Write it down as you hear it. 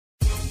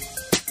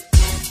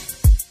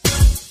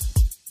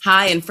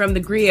Hi, and from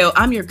the Griot,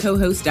 I'm your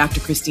co-host,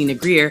 Dr. Christina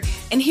Greer.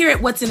 And here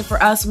at What's in It for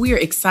Us, we are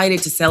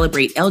excited to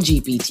celebrate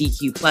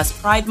LGBTQ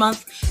plus Pride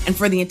Month. And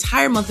for the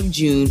entire month of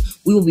June,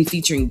 we will be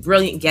featuring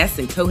brilliant guests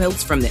and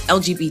co-hosts from the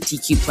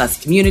LGBTQ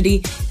plus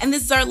community. And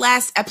this is our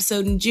last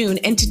episode in June.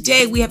 And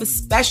today we have a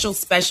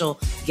special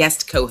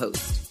guest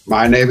co-host.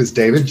 My name is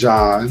David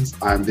Johns.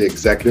 I'm the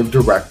executive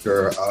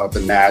director of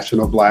the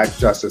National Black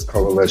Justice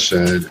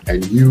Coalition,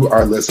 and you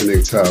are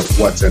listening to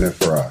What's in It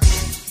for Us.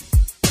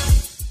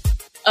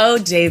 Oh,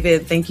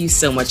 David, thank you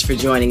so much for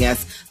joining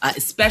us,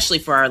 especially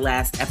for our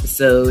last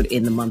episode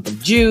in the month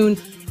of June.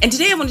 And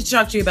today I want to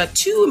talk to you about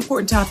two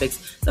important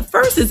topics. The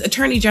first is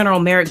Attorney General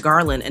Merrick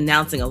Garland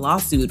announcing a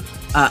lawsuit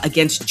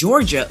against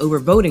Georgia over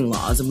voting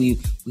laws. And we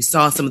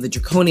saw some of the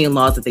draconian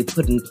laws that they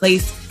put in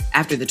place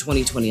after the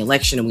 2020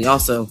 election. And we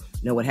also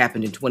know what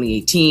happened in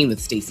 2018 with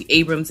Stacey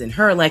Abrams and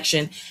her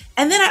election.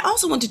 And then I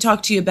also want to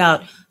talk to you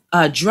about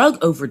drug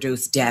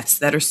overdose deaths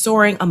that are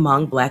soaring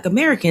among Black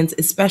Americans,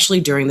 especially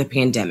during the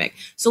pandemic.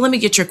 So let me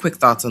get your quick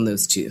thoughts on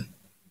those two.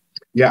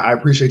 Yeah, I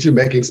appreciate you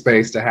making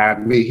space to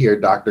have me here,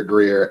 Dr.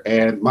 Greer.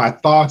 And my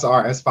thoughts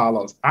are as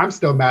follows. I'm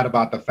still mad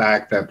about the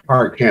fact that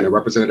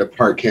Representative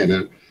Park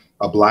Cannon,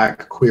 a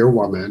Black queer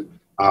woman,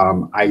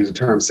 I use the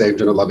term same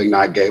gender loving,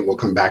 not gay. We'll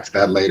come back to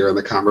that later in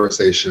the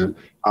conversation.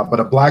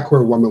 But a Black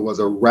queer woman was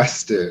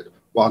arrested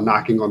while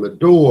knocking on the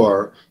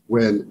door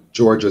when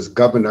Georgia's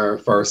governor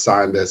first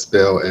signed this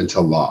bill into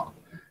law.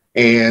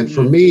 And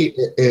for me,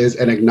 it is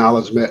an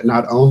acknowledgement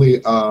not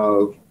only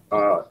of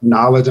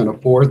knowledge and a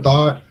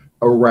forethought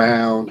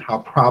around how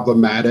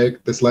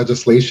problematic this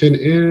legislation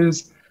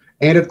is,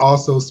 and it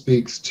also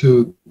speaks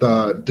to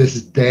the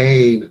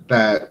disdain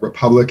that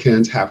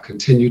Republicans have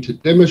continued to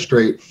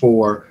demonstrate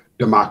for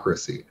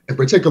democracy, in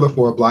particular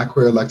for a Black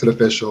queer elected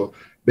official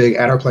being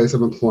at her place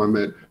of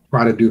employment,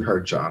 trying to do her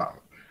job.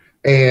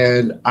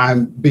 And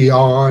I'm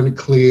beyond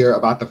clear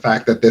about the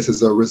fact that this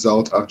is a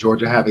result of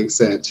Georgia having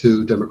sent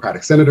two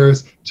Democratic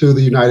senators to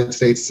the United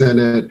States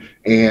Senate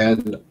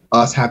and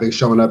us having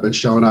shown up and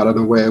shown out in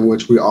the way in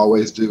which we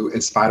always do, in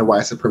spite of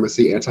white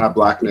supremacy,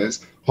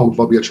 anti-Blackness,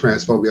 homophobia,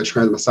 transphobia,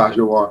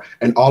 transmisogynoir,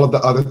 and all of the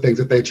other things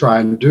that they try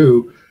and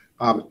do.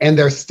 And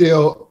they're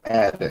still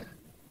at it.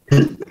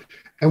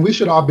 And we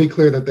should all be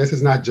clear that this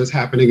is not just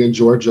happening in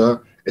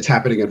Georgia. It's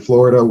happening in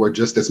Florida, where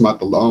just this month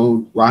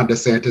alone, Ron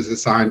DeSantis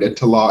has signed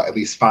into law at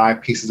least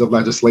 5 pieces of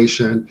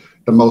legislation,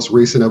 the most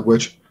recent of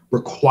which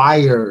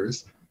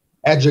requires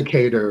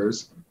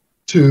educators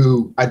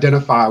to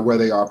identify where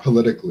they are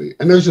politically.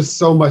 And there's just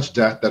so much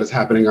death that is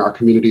happening in our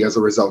community as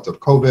a result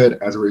of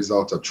COVID, as a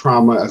result of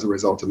trauma, as a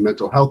result of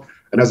mental health,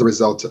 and as a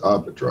result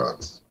of the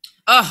drugs.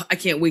 Oh, I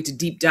can't wait to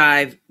deep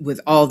dive with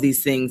all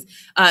these things.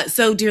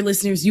 So, dear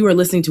listeners, you are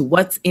listening to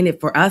What's in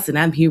It for Us, and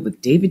I'm here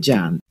with David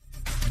John.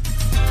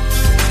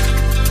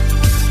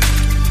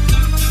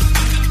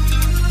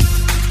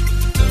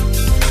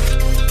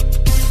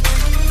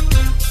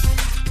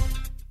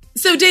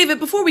 So, David,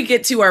 before we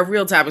get to our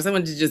real topics, I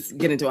wanted to just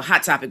get into a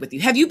hot topic with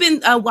you. Have you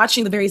been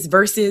watching the various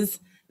verses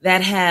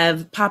that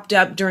have popped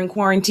up during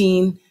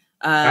quarantine?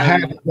 I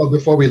had, well,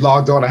 before we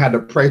logged on, I had to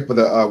pray for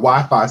the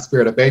Wi-Fi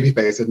spirit of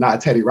Babyface and not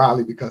Teddy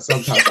Riley, because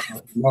sometimes I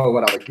don't know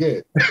what I would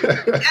get.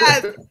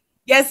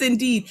 Yes,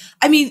 indeed.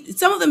 I mean,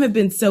 some of them have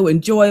been so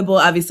enjoyable.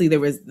 Obviously, there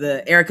was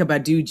the Erykah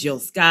Badu, Jill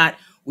Scott,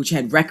 which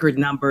had record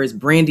numbers,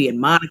 Brandy and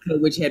Monica,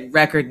 which had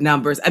record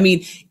numbers. I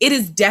mean, it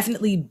has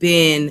definitely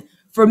been,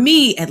 for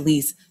me at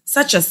least,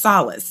 such a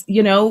solace,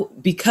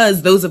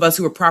 because those of us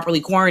who are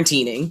properly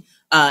quarantining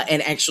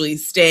and actually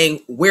staying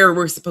where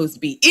we're supposed to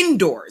be,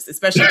 indoors,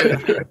 especially during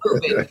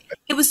COVID,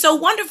 it was so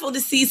wonderful to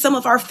see some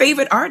of our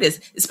favorite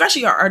artists,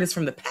 especially our artists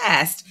from the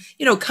past,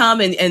 come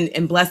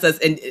and bless us.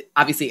 And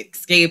obviously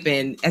Escape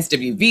and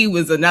SWV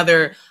was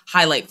another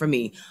highlight for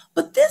me.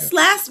 But this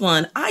last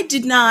one, I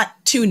did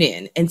not tune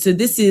in. And so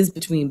this is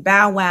between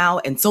Bow Wow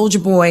and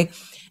Soulja Boy.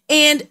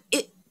 And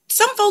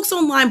some folks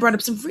online brought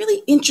up some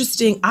really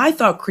interesting, I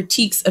thought,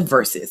 critiques of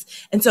verses.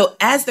 And so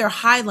as they're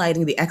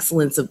highlighting the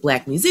excellence of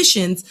Black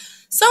musicians,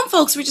 some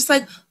folks were just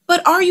like,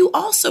 but are you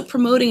also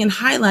promoting and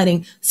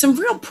highlighting some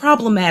real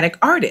problematic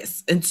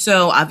artists? And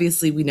so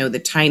obviously we know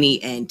that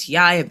Tiny and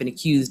T.I. have been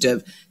accused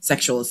of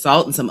sexual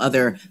assault and some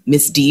other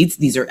misdeeds.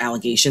 These are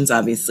allegations,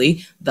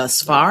 obviously,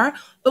 thus far.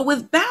 But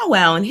with Bow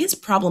Wow and his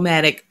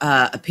problematic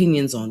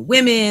opinions on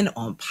women,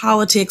 on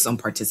politics, on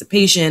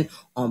participation,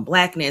 on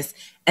Blackness,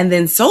 and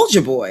then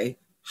Soulja Boy,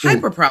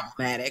 hyper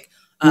problematic.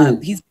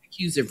 He's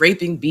accused of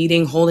raping,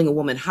 beating, holding a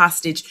woman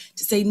hostage,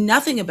 to say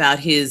nothing about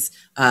his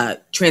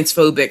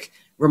transphobic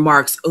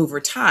remarks over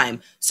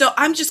time. So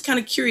I'm just kind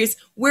of curious,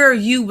 where are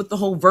you with the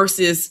whole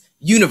versus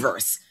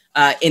universe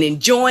in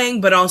enjoying,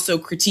 but also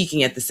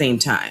critiquing at the same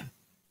time?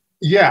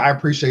 Yeah, I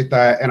appreciate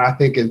that. And I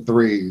think in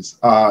threes.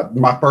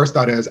 My first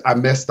thought is I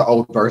miss the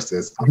old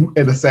verses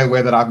in the same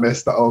way that I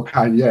miss the old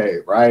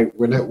Kanye, right?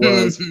 When it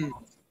was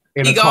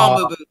in a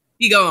car.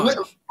 He gone.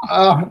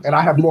 And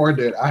I have mourned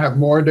it. I have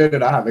mourned it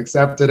and I have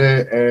accepted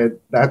it.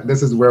 And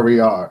this is where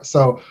we are.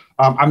 So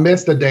I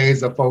miss the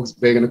days of folks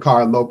being in the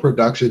car, low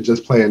production,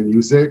 just playing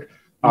music.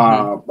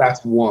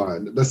 That's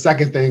one. The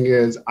second thing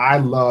is I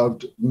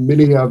loved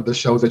many of the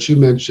shows that you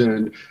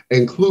mentioned,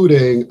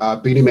 including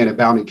Beanie Man and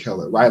Bounty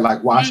Killer, right?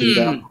 Like watching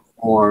them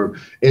perform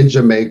in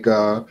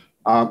Jamaica,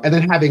 and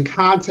then having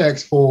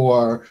context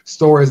for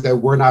stories that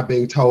were not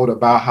being told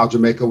about how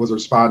Jamaica was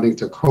responding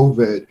to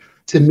COVID,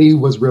 to me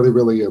was really,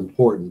 really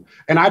important.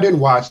 And I didn't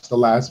watch the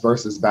last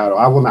Versus battle.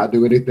 I will not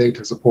do anything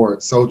to support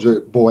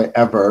Soulja Boy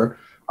ever.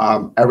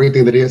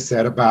 Everything that he has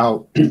said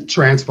about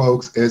trans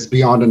folks is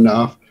beyond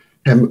enough.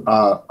 Him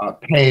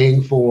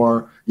paying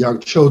for young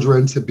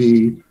children to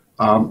be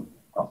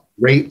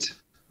raped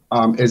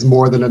is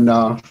more than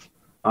enough.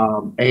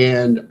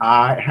 And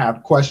I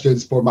have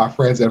questions for my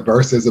friends at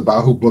Versus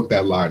about who booked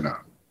that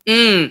lineup.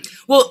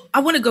 Well,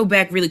 I want to go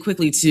back really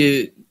quickly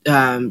to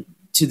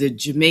the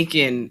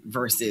Jamaican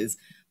Versus,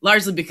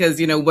 largely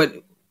because, what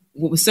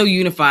was so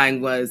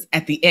unifying was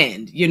at the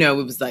end, it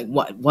was like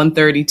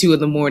 1:30, 2 in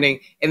the morning,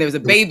 and there was a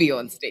baby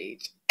on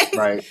stage.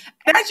 Right.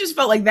 And I just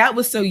felt like that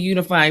was so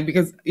unifying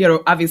because,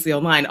 obviously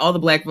online, all the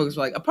Black folks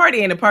were like, a party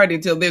ain't a party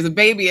until there's a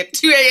baby at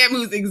 2 a.m.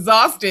 who's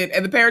exhausted.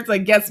 And the parents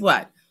like, guess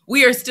what?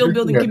 We are still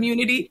building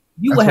community.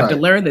 You will have to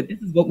learn that this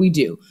is what we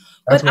do.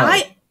 But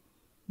I,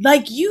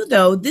 like you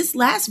though, this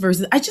last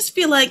verse, I just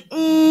feel like,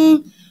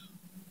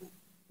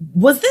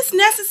 was this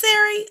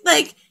necessary?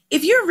 Like,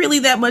 if you're really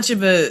that much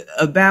of a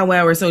Bow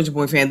Wow or Soulja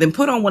Boy fan, then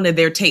put on one of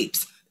their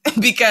tapes.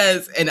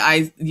 Because, and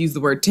I use the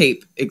word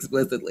tape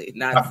explicitly,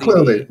 not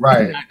clearly,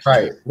 right.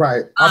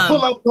 I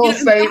pull up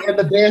those say in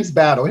the dance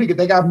battle.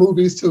 They got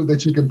movies too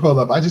that you can pull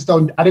up. I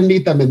didn't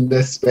need them in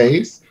this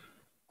space.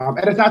 And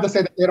it's not to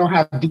say that they don't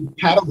have deep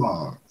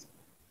catalogs.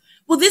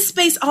 Well, this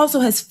space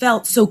also has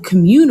felt so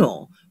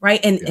communal, right?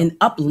 And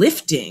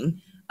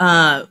uplifting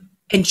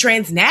and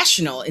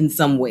transnational in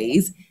some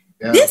ways.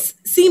 Yeah. This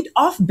seemed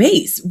off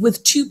base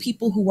with two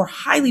people who were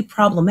highly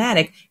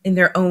problematic in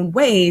their own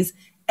ways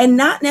and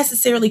not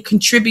necessarily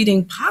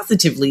contributing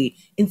positively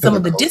in some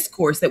of the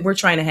discourse that we're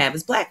trying to have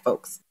as Black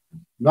folks.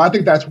 No, I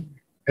think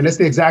and it's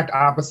the exact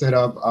opposite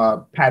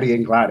of Patty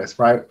and Gladys,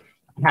 right?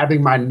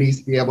 Having my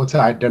niece be able to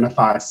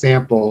identify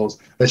samples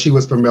that she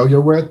was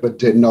familiar with but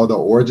didn't know the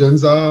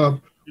origins of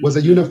was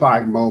a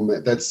unifying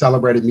moment that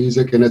celebrated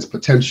music and its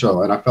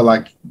potential. And I feel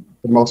like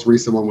the most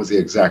recent one was the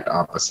exact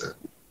opposite.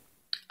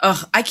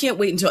 I can't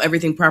wait until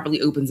everything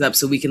properly opens up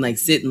so we can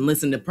sit and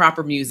listen to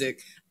proper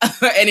music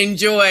and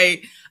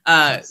enjoy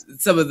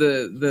some of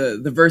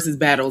the versus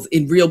battles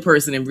in real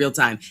person in real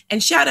time.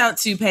 And shout out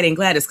to Patty and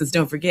Gladys, because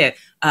don't forget,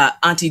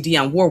 Auntie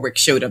Dionne Warwick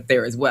showed up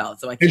there as well.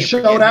 So I can't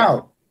showed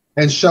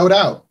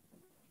out.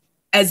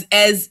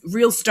 As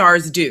real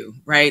stars do,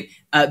 right?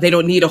 They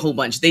don't need a whole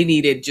bunch. They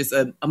needed just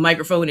a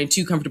microphone and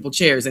 2 comfortable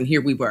chairs, and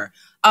here we were.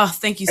 Oh,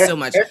 thank you so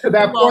much. And to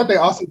that point, they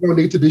also don't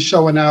need to be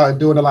showing out and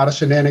doing a lot of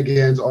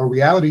shenanigans on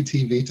reality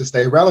TV to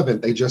stay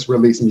relevant. They just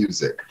release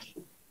music.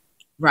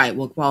 Right.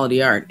 Well,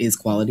 quality art is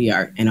quality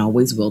art and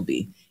always will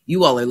be.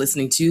 You all are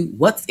listening to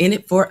What's in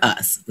It for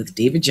Us with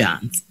David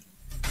Johns.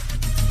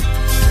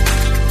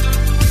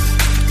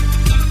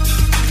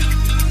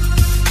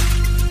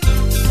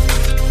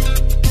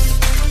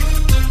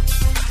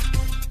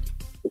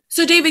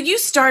 So, David, you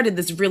started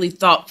this really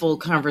thoughtful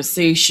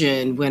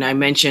conversation when I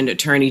mentioned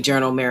Attorney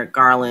General Merrick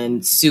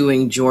Garland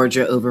suing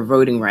Georgia over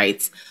voting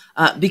rights,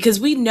 because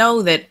we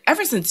know that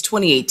ever since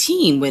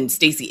 2018, when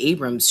Stacey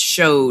Abrams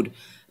showed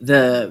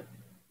the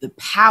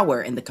power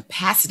and the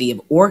capacity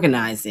of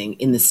organizing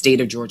in the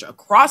state of Georgia,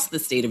 across the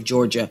state of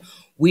Georgia,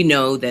 we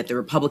know that the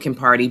Republican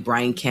Party,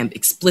 Brian Kemp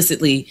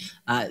explicitly,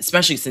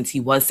 especially since he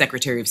was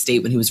Secretary of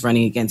State when he was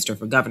running against her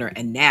for governor,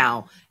 and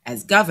now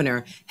as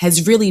governor,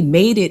 has really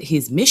made it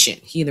his mission,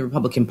 he and the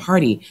Republican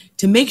Party,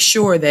 to make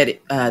sure that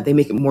they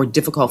make it more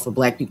difficult for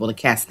Black people to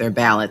cast their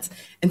ballots,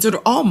 and sort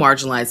of all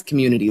marginalized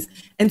communities.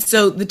 And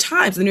so the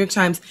New York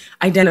Times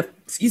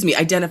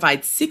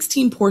identified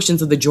 16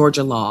 portions of the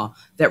Georgia law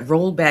that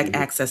rolled back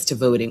access to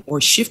voting or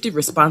shifted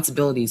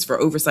responsibilities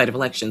for oversight of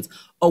elections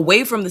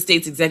away from the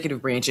state's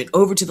executive branch and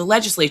over to the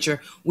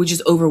legislature, which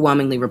is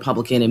overwhelmingly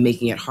Republican and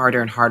making it harder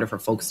and harder for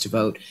folks to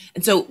vote.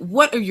 And so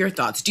what are your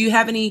thoughts? Do you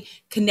have any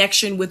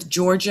connection with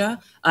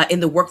Georgia in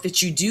the work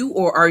that you do,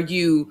 or are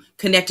you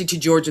connected to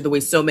Georgia the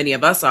way so many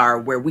of us are,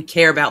 where we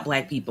care about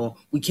Black people,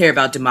 we care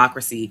about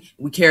democracy,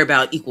 we care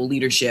about equal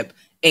leadership,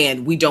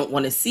 and we don't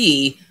want to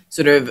see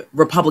sort of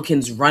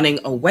Republicans running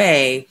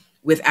away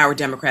with our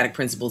democratic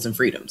principles and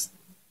freedoms?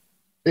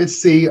 It's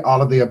C,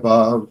 all of the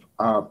above.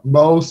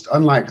 Most,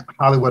 unlike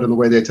Hollywood and the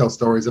way they tell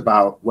stories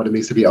about what it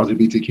means to be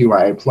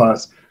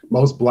LGBTQIA+,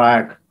 most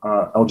Black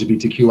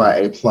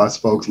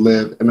LGBTQIA+ folks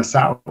live in the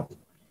South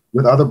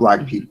with other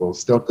Black people,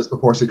 still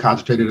disproportionately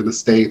concentrated in the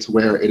states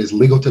where it is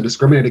legal to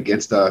discriminate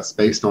against us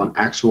based on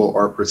actual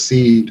or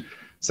perceived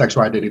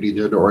sexual identity,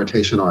 gender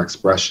orientation, or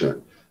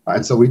expression.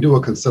 And so we do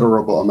a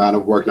considerable amount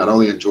of work, not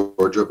only in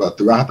Georgia, but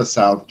throughout the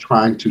South,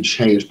 trying to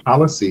change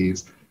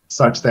policies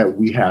such that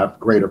we have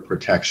greater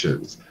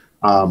protections.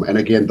 And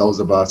again, those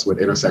of us with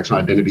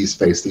intersectional identities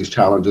face these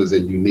challenges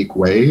in unique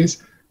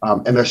ways.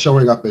 And they're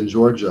showing up in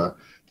Georgia.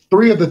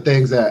 3 of the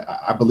things that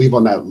I believe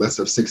on that list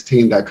of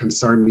 16 that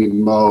concern me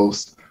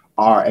most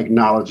are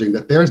acknowledging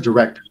that there's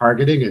direct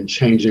targeting and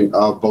changing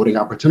of voting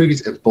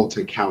opportunities in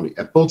Fulton County.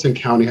 And Fulton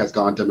County has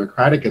gone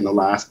Democratic in the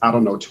last,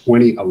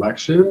 20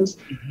 elections,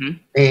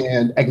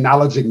 and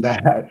acknowledging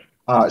that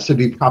should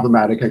be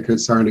problematic and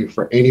concerning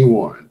for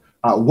anyone.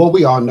 What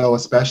we all know,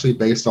 especially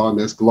based on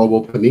this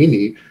global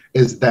panini,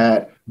 is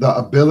that the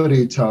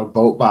ability to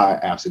vote by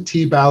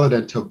absentee ballot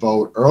and to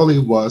vote early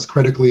was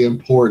critically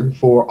important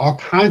for all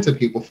kinds of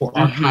people, for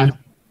all kinds of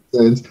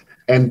reasons,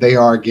 and they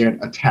are again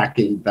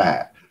attacking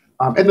that.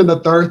 And then the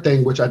third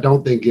thing, which I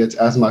don't think gets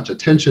as much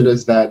attention,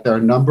 is that there are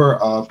a number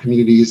of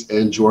communities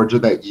in Georgia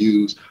that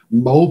use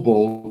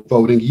mobile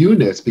voting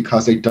units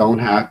because they don't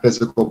have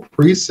physical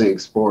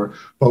precincts for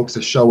folks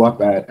to show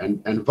up at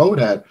and vote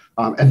at.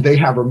 And they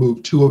have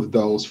removed 2 of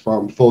those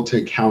from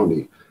Fulton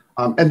County.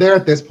 And there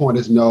at this point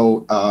is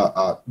no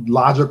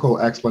logical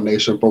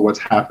explanation for what's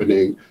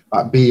happening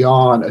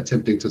beyond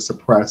attempting to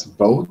suppress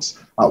votes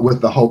with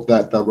the hope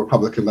that the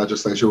Republican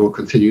legislature will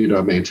continue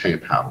to maintain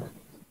power.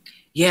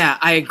 Yeah,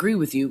 I agree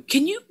with you.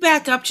 Can you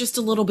back up just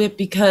a little bit?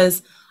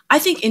 Because I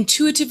think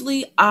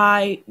intuitively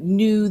I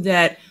knew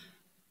that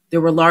there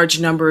were large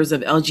numbers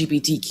of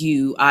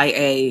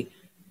LGBTQIA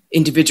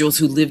individuals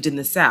who lived in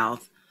the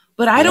South,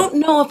 but I don't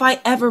know if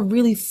I ever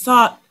really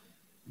thought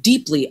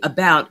deeply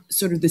about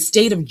sort of the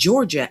state of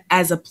Georgia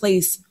as a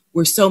place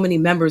where so many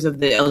members of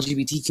the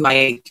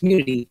LGBTQIA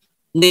community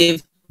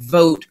live,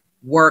 vote,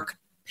 work,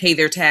 pay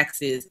their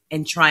taxes,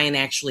 and try and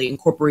actually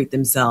incorporate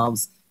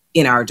themselves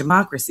in our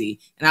democracy.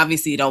 And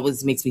obviously it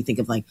always makes me think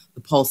of like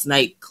the Pulse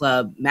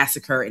nightclub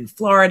massacre in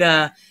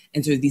Florida,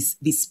 and sort of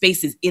these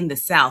spaces in the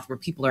South where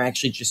people are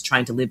actually just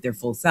trying to live their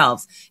full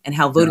selves, and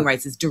how voting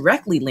rights is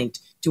directly linked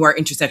to our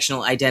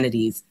intersectional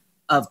identities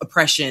of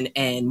oppression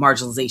and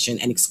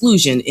marginalization and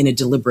exclusion in a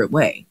deliberate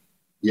way.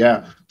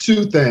 Yeah,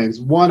 2 things.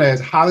 One is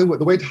Hollywood,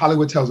 the way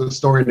Hollywood tells a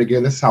story, and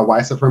again, this is how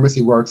white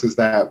supremacy works, is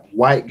that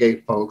white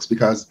gay folks,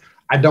 because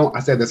I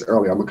said this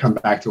earlier, I'm gonna come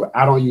back to it.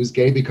 I don't use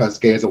gay because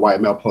gay is a white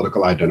male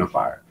political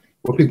identifier.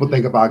 When people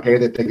think about gay,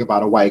 they think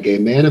about a white gay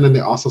man, and then they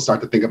also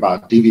start to think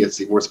about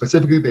deviancy. More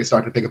specifically, they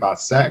start to think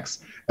about sex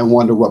and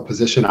wonder what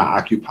position I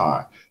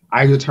occupy.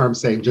 I use the term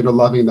same gender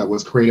loving that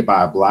was created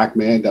by a Black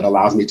man that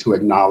allows me to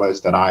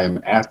acknowledge that I am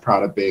as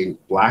proud of being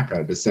Black,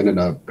 a descendant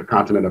of the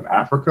continent of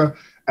Africa,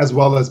 as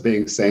well as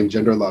being same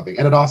gender loving.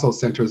 And it also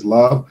centers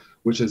love,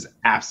 which is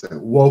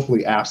absent,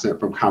 woefully absent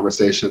from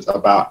conversations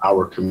about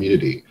our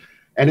community.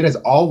 And it has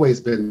always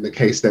been the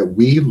case that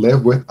we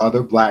live with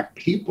other Black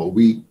people.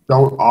 We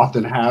don't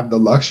often have the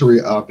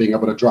luxury of being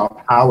able to draw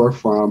power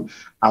from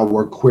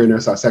our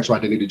queerness, our sexual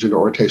identity, gender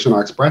orientation,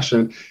 or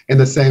expression in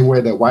the same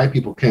way that white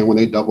people can when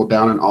they double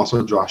down and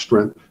also draw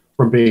strength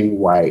from being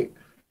white.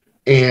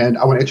 And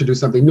I want to introduce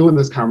something new in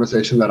this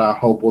conversation that I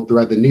hope will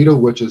thread the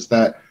needle, which is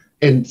that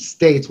in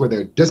states where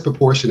there are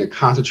disproportionate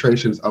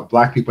concentrations of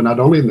Black people, not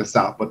only in the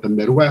South, but the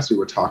Midwest, we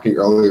were talking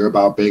earlier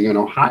about being in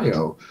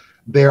Ohio,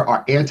 there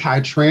are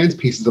anti-trans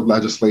pieces of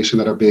legislation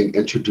that are being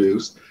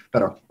introduced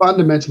that are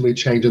fundamentally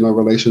changing the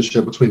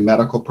relationship between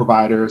medical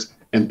providers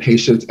and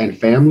patients and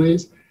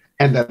families,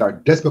 and that are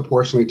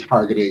disproportionately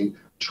targeting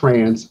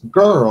trans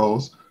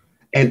girls.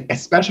 And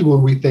especially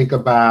when we think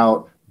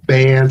about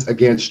bans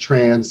against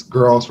trans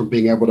girls from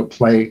being able to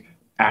play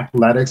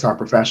athletics or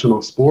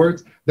professional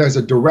sports, there's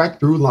a direct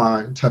through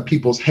line to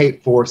people's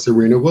hate for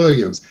Serena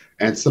Williams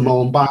and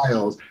Simone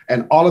Biles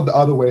and all of the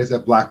other ways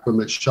that Black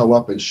women show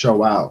up and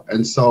show out.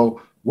 And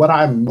so what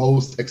I'm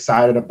most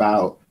excited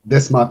about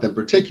this month in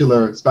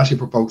particular, especially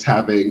for folks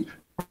having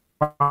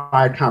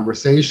pride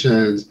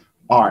conversations,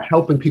 are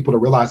helping people to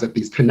realize that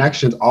these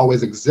connections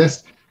always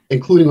exist,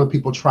 including when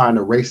people try and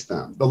erase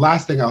them. The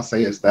last thing I'll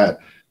say is that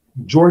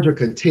Georgia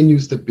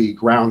continues to be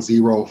ground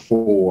zero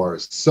for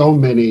so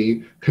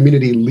many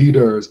community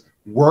leaders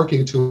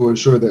working to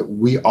ensure that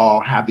we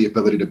all have the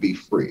ability to be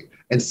free.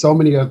 And so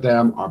many of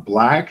them are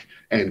Black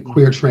and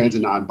queer, trans,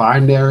 and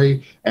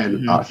non-binary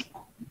and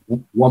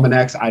woman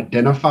X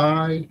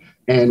identified.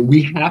 And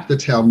we have to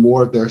tell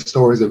more of their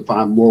stories and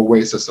find more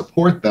ways to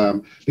support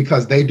them,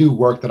 because they do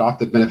work that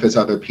often benefits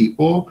other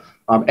people.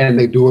 And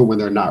they do it when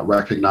they're not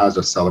recognized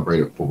or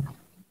celebrated for.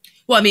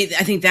 Well, I mean,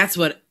 I think that's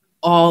what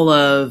all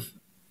of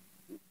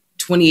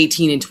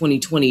 2018 and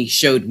 2020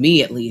 showed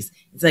me, at least.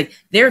 It's like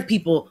there are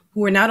people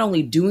who are not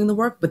only doing the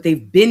work, but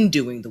they've been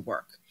doing the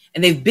work.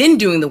 And they've been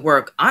doing the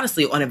work,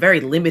 honestly, on a very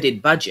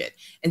limited budget.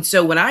 And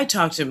so when I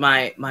talked to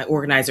my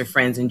organizer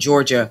friends in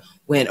Georgia,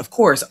 when, of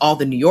course, all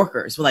the New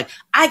Yorkers were like,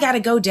 I got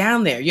to go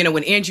down there. You know,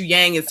 when Andrew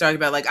Yang is talking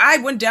about, like, I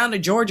went down to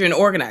Georgia and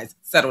organized.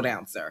 Settle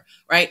down, sir.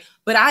 Right.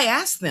 But I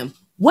asked them,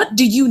 what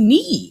do you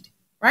need?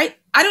 Right.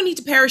 I don't need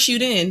to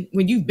parachute in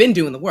when you've been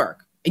doing the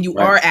work and you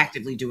are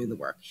actively doing the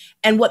work.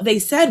 And what they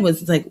said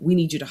was, like, we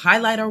need you to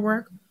highlight our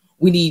work.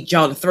 We need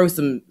y'all to throw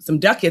some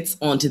ducats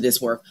onto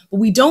this work, but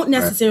we don't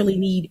necessarily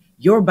need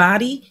your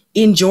body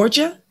in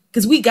Georgia,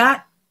 because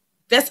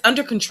that's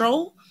under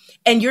control.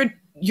 And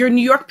your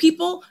New York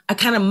people are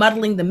kind of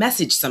muddling the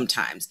message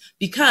sometimes,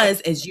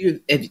 because as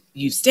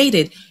you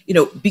stated, you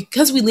know,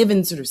 because we live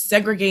in sort of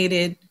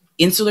segregated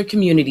insular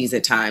communities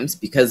at times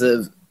because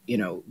of, you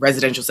know,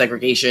 residential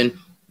segregation,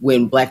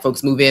 when Black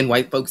folks move in,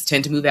 white folks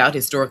tend to move out.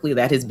 Historically,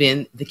 that has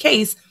been the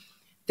case.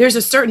 There's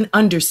a certain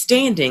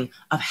understanding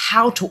of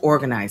how to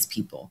organize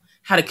people,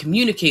 how to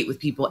communicate with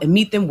people and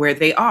meet them where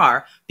they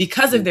are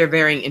because of their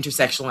varying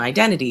intersectional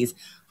identities.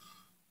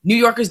 New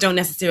Yorkers don't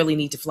necessarily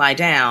need to fly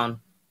down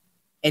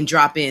and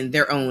drop in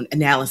their own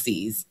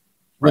analyses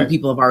when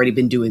people have already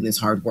been doing this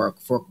hard work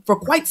for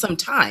quite some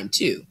time,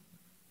 too.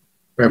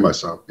 Very much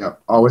so. Yeah,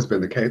 always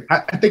been the case.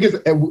 I think it's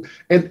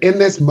in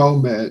this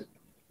moment,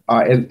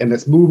 in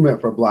this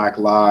movement for Black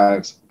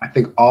lives, I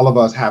think all of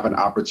us have an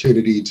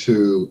opportunity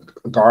to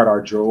guard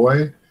our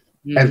joy.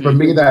 Mm-hmm. And for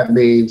me, that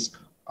means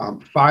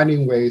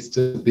finding ways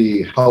to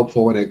be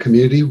helpful in a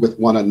community with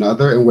one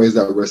another in ways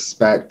that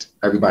respect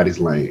everybody's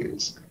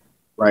lanes.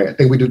 Right. I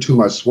think we do too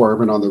much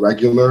swerving on the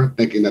regular,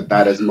 thinking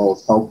that is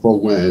most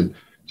helpful when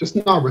just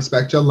not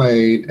respect your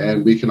lane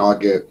and we can all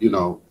get,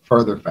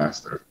 further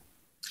faster.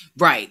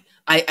 Right.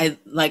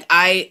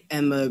 I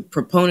am a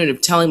proponent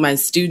of telling my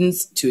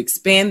students to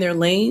expand their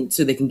lane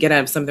so they can get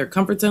out of some of their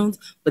comfort zones,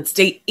 but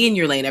stay in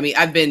your lane. I mean,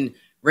 I've been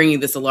ringing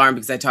this alarm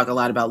because I talk a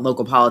lot about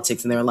local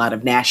politics, and there are a lot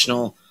of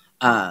national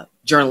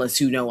journalists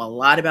who know a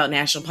lot about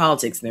national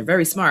politics, and they're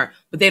very smart,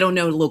 but they don't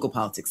know local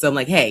politics. So I'm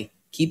like, hey,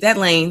 keep that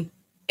lane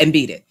and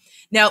beat it.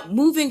 Now,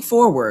 moving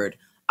forward,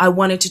 I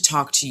wanted to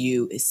talk to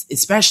you,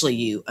 especially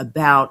you,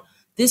 about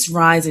this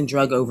rise in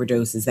drug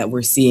overdoses that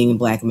we're seeing in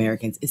Black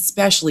Americans,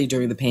 especially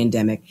during the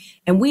pandemic.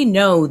 And we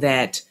know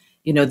that,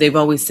 they've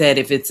always said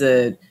if it's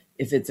a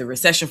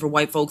recession for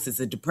white folks, it's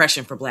a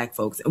depression for Black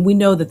folks. And we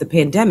know that the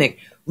pandemic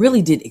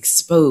really did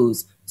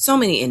expose so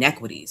many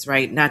inequities,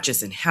 right? Not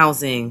just in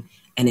housing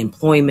and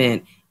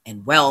employment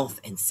and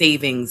wealth and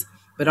savings,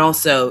 but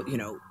also,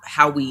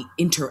 how we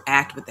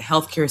interact with the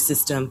healthcare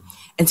system.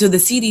 And so the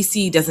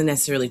CDC doesn't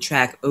necessarily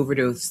track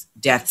overdose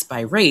deaths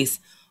by race,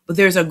 but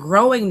there's a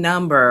growing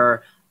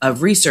number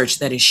of research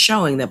that is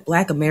showing that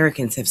Black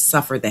Americans have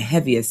suffered the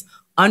heaviest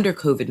under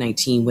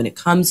COVID-19 when it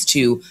comes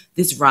to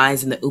this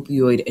rise in the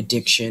opioid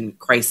addiction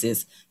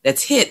crisis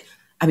that's hit.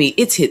 I mean,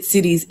 it's hit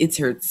cities, it's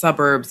hit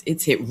suburbs,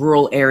 it's hit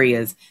rural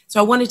areas. So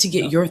I wanted to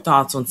get your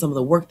thoughts on some of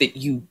the work that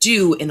you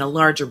do in a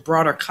larger,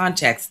 broader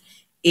context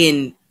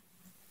in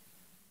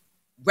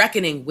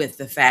reckoning with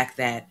the fact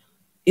that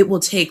it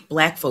will take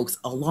Black folks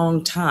a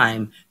long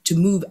time to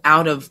move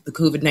out of the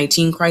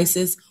COVID-19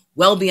 crisis,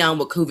 well beyond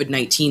what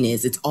COVID-19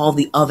 is. It's all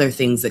the other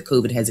things that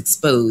COVID has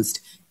exposed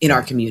in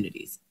our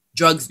communities.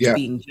 Drugs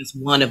being just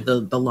one of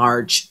the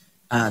large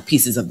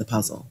pieces of the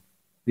puzzle.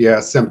 Yeah,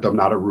 symptom,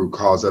 not a root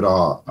cause at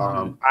all.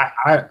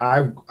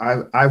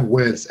 I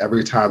wince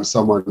every time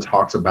someone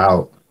talks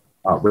about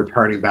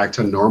returning back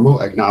to normal,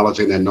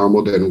 acknowledging that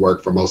normal didn't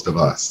work for most of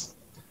us.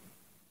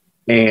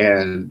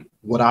 And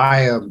what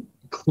I am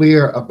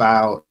clear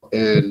about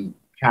in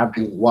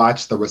having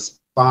watched the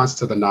response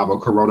to the novel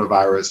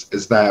coronavirus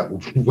is that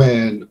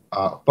when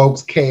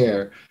folks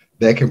care,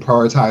 they can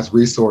prioritize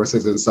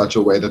resources in such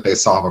a way that they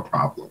solve a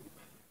problem.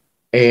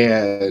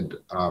 And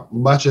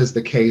much is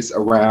the case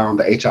around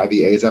the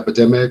HIV/AIDS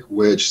epidemic,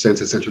 which since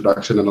its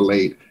introduction in the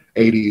late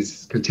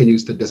 80s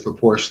continues to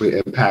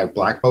disproportionately impact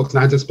Black folks,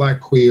 not just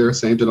Black queer,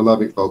 same gender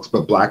loving folks,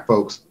 but Black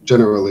folks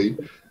generally.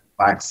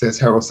 Black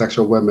cis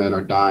heterosexual women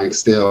are dying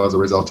still as a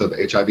result of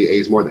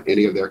HIV/AIDS more than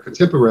any of their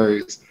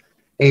contemporaries.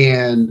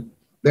 And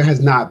there has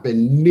not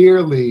been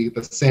nearly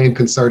the same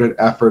concerted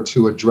effort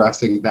to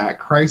addressing that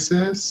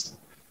crisis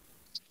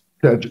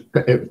to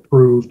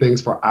improve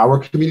things for our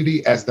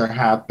community as there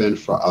have been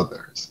for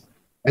others.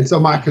 And so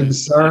my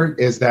concern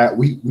is that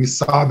we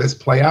saw this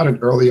play out, and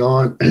early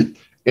on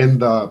in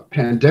the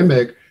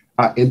pandemic,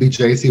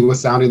 NBJC was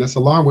sounding this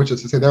alarm, which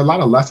is to say there are a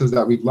lot of lessons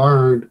that we've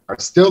learned, are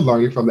still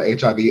learning from the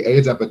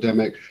HIV/AIDS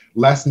epidemic.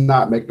 Let's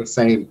not make the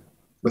same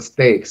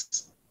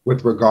mistakes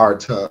with regard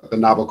to the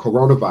novel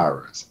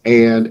coronavirus.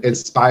 And in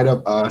spite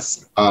of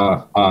us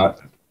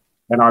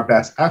and our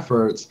best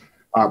efforts,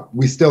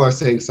 we still are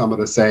seeing some of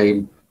the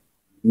same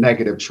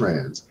negative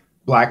trends.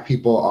 Black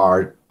people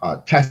are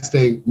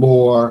testing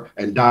more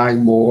and dying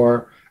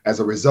more as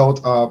a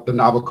result of the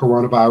novel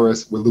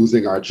coronavirus. We're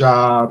losing our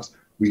jobs.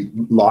 We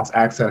lost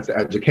access to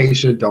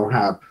education, don't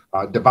have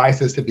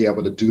devices to be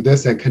able to do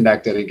this and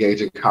connect and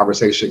engage in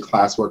conversation,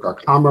 classwork, or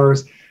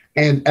commerce.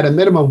 And at a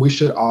minimum, we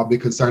should all be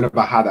concerned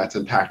about how that's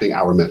impacting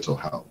our mental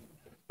health.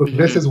 But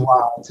this is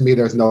why, to me,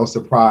 there's no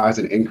surprise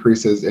in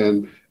increases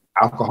in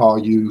alcohol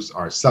use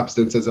or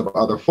substances of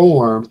other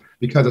forms,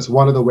 because it's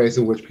one of the ways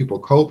in which people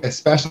cope,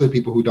 especially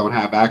people who don't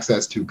have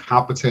access to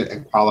competent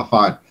and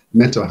qualified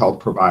mental health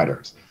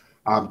providers.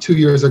 2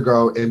 years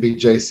ago,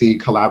 NBJC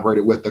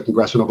collaborated with the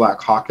Congressional Black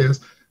Caucus,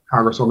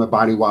 Congresswoman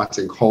Bonnie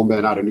Watson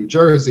Coleman out of New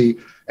Jersey,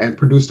 and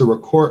produced a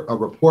report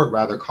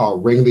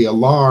called Ring the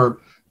Alarm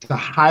to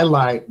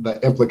highlight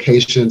the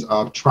implications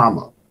of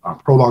trauma,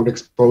 prolonged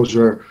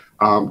exposure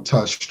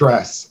to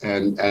stress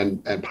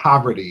and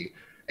poverty.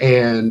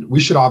 And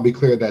we should all be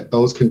clear that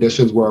those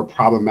conditions were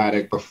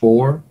problematic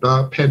before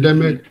the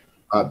pandemic.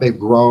 They've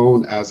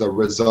grown as a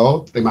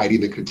result. They might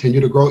even continue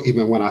to grow,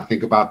 even when I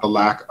think about the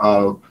lack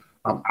of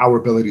our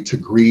ability to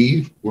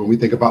grieve, when we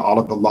think about all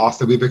of the loss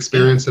that we've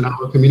experienced in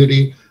our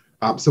community.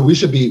 So we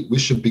should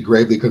be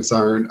gravely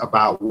concerned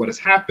about what has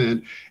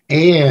happened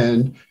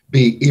and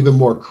be even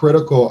more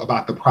critical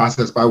about the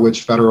process by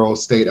which federal,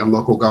 state, and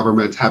local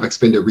governments have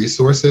expended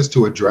resources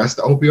to address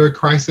the opioid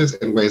crisis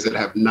in ways that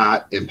have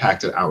not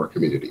impacted our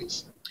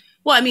communities.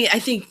 Well, I mean, I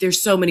think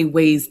there's so many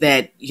ways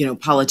that,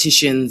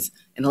 politicians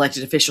and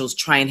elected officials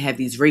try and have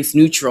these race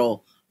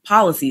neutral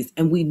policies.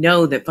 And we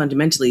know that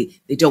fundamentally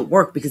they don't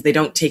work because they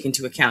don't take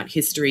into account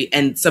history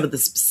and some of the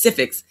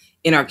specifics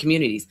in our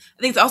communities.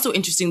 I think it's also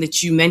interesting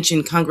that you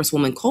mentioned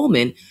Congresswoman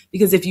Coleman,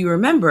 because if you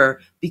remember,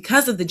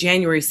 because of the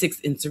January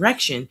 6th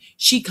insurrection,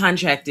 she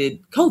contracted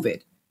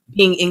COVID,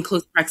 being in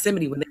close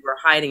proximity when they were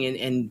hiding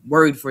and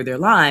worried for their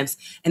lives.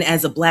 And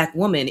as a Black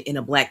woman in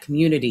a Black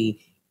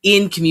community,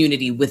 in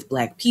community with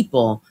Black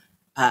people,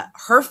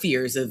 her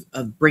fears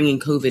of bringing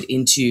COVID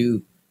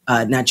into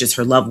not just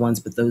her loved ones,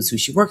 but those who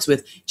she works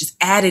with, just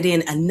added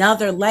in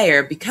another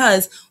layer,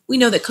 because we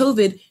know that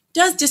COVID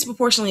does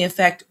disproportionately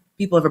affect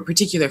people of a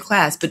particular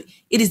class, but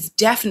it has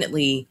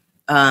definitely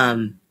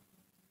been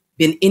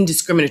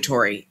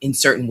indiscriminatory in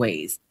certain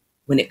ways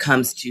when it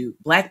comes to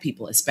Black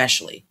people,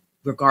 especially,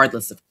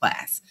 regardless of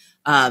class.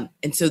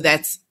 And so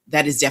that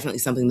is definitely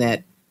something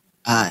that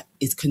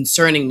is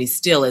concerning me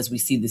still as we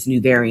see this new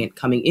variant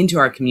coming into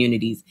our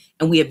communities.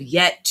 And we have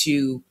yet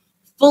to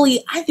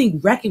fully, I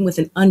think, reckon with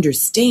and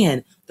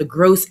understand the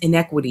gross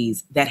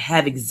inequities that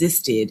have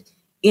existed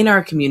in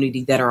our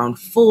community that are on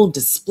full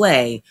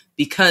display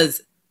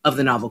because of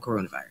the novel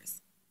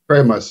coronavirus.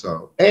 Very much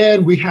so.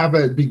 And we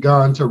haven't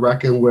begun to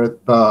reckon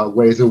with the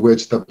ways in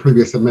which the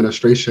previous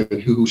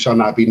administration, who shall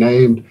not be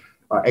named,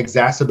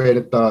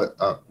 exacerbated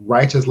the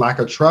righteous lack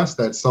of trust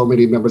that so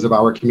many members of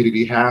our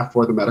community have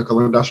for the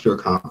medical industrial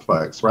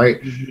complex,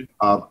 right?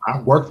 Mm-hmm.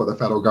 I work for the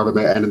federal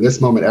government, and in this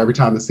moment, every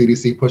time the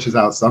CDC pushes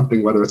out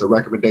something, whether it's a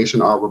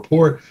recommendation or a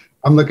report,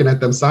 I'm looking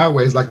at them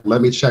sideways like, let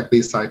me check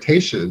these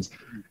citations.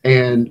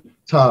 And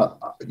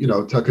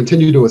to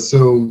continue to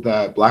assume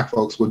that Black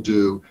folks would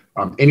do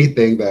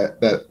anything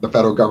that the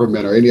federal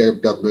government or any other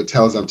government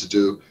tells them to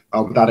do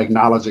without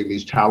acknowledging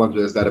these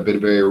challenges that have been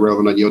very real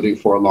and unyielding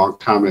for a long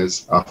time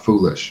is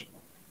foolish.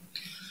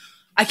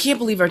 I can't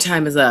believe our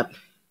time is up.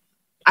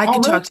 I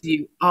can talk to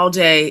you all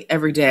day,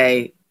 every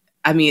day.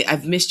 I mean,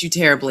 I've missed you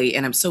terribly,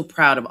 and I'm so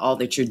proud of all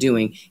that you're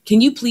doing.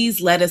 Can you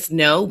please let us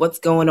know what's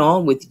going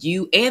on with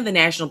you and the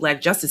National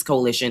Black Justice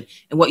Coalition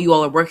and what you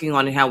all are working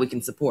on and how we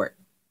can support?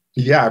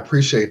 Yeah, I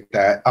appreciate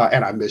that.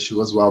 And I miss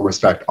you as well.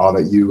 Respect all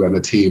that you and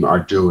the team are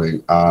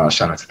doing.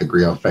 Shout out to the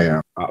Griot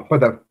fam. For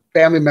the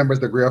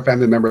Griot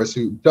family members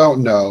who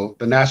don't know,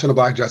 the National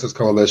Black Justice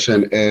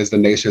Coalition is the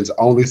nation's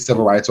only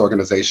civil rights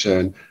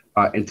organization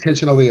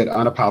intentionally and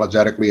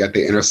unapologetically at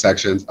the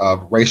intersections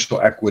of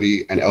racial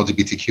equity and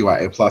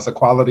LGBTQIA plus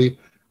equality.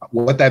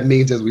 What that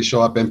means is we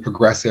show up in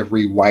progressive,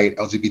 white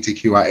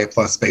LGBTQIA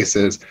plus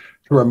spaces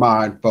to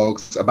remind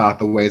folks about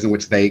the ways in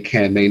which they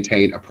can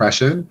maintain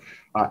oppression.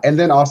 And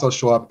then also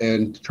show up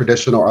in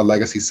traditional or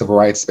legacy civil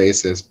rights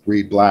spaces,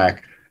 read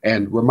Black,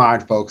 and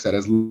remind folks that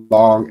as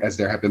long as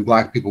there have been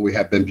Black people, we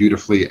have been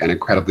beautifully and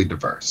incredibly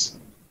diverse.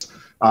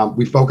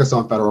 We focus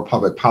on federal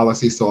public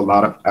policy, so a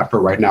lot of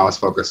effort right now is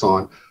focused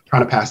on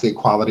trying to pass the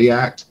Equality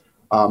Act.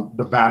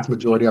 The vast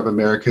majority of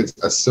Americans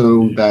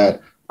assume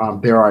that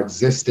there are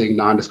existing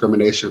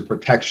non-discrimination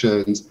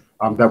protections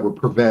that would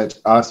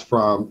prevent us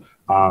from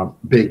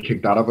being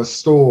kicked out of a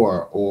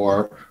store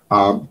or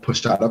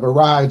pushed out of a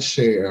ride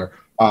share,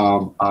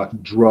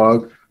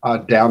 drug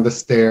down the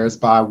stairs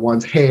by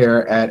one's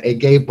hair at a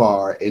gay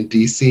bar in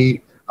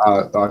DC,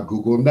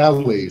 Google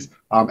Nellies.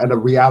 And the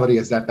reality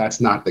is that that's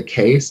not the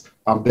case.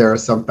 There are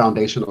some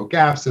foundational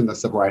gaps in the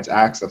Civil Rights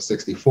Acts of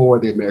 '64,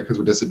 the Americans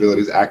with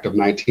Disabilities Act of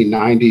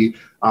 1990,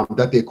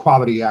 that the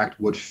Equality Act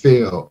would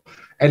fill.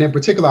 And in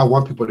particular, I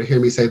want people to hear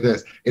me say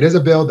this. It is a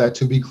bill that,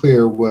 to be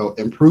clear, will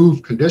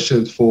improve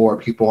conditions for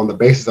people on the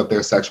basis of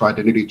their sexual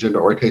identity,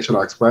 gender orientation,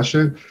 or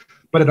expression.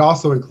 But it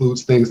also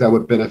includes things that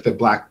would benefit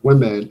Black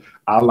women,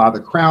 a la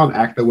the Crown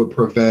Act that would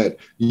prevent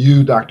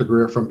you, Dr.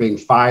 Greer, from being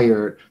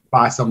fired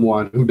by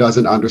someone who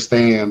doesn't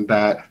understand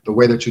that the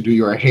way that you do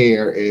your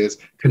hair is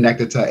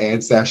connected to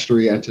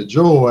ancestry and to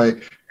joy,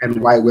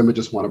 and white women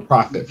just want to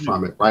profit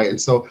from it, right?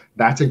 And so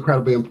that's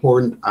incredibly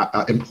important.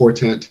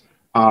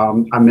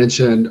 I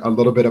mentioned a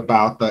little bit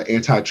about the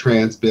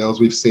anti-trans bills.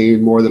 We've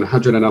seen more than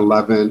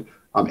 111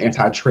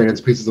 anti-trans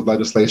pieces of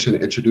legislation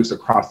introduced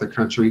across the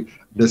country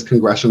this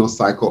congressional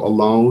cycle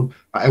alone.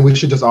 And we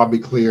should just all be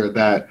clear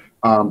that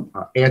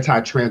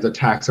anti-trans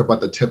attacks are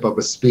but the tip of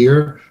a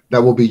spear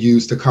that will be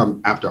used to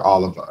come after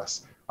all of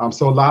us.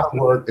 So a lot of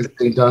work is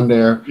being done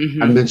there.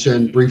 Mm-hmm. I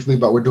mentioned briefly,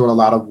 but we're doing a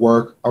lot of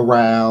work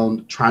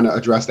around trying to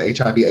address the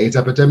HIV/AIDS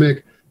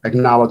epidemic,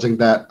 acknowledging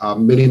that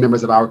many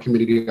members of our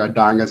community are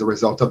dying as a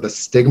result of the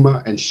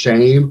stigma and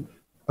shame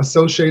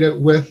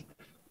associated with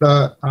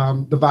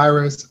the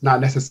virus, not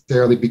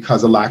necessarily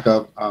because of lack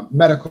of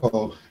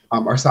medical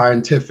or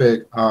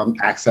scientific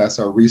access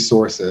or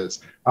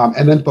resources.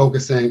 And then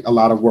focusing a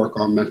lot of work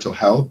on mental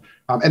health.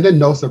 And then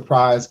no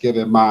surprise,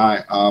 given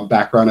my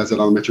background as an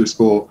elementary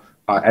school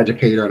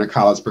educator and a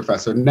college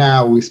professor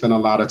now, we spend a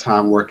lot of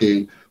time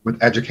working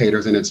with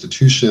educators and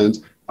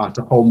institutions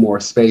to hold more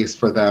space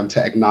for them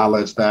to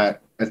acknowledge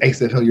that, as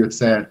Asa Hilliard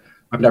said,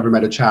 I've never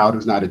met a child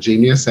who's not a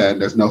genius,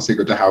 and there's no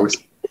secret to how we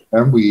support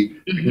them. We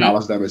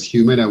acknowledge them as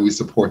human, and we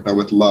support them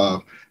with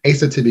love.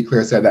 Asa, to be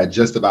clear, said that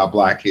just about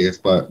Black kids,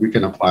 but we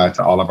can apply it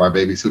to all of our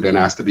babies who didn't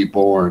ask to be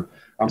born.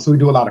 So we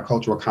do a lot of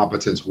cultural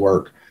competence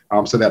work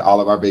so that all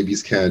of our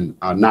babies can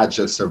not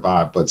just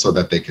survive, but so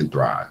that they can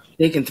thrive.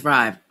 They can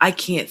thrive. I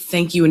can't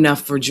thank you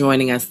enough for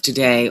joining us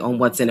today on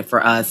What's in It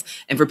for Us.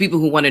 And for people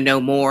who want to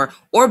know more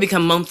or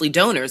become monthly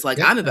donors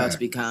like I'm about to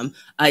become,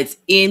 it's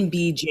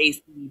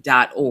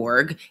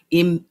nbjc.org,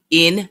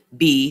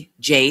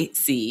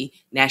 NBJC,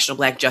 National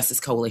Black Justice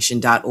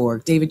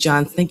Coalition.org. David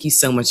Johns, thank you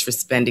so much for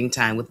spending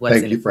time with What's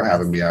in It for Us. Thank you for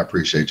having me. I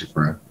appreciate you,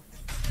 friend.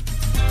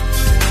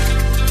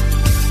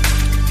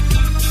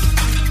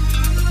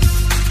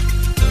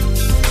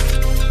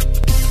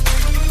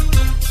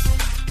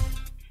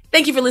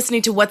 Thank you for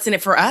listening to What's in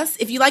It for Us.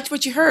 If you liked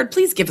what you heard,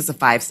 please give us a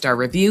 5-star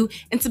review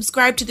and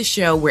subscribe to the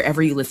show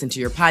wherever you listen to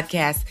your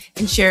podcasts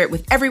and share it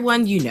with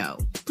everyone you know.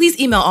 Please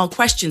email all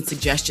questions,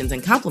 suggestions,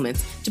 and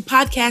compliments to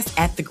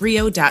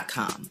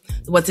podcast@thegrio.com.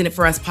 The What's in It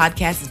for Us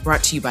podcast is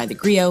brought to you by The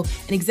Grio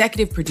and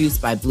executive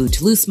produced by Blue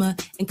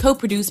Telusma and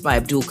co-produced by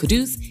Abdul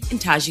Kudus and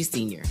Taji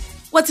Sr.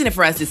 What's in It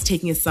for Us is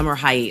taking a summer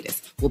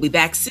hiatus. We'll be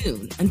back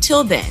soon.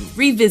 Until then,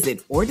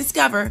 revisit or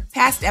discover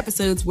past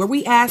episodes where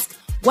we ask,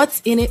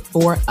 what's in it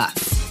for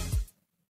us?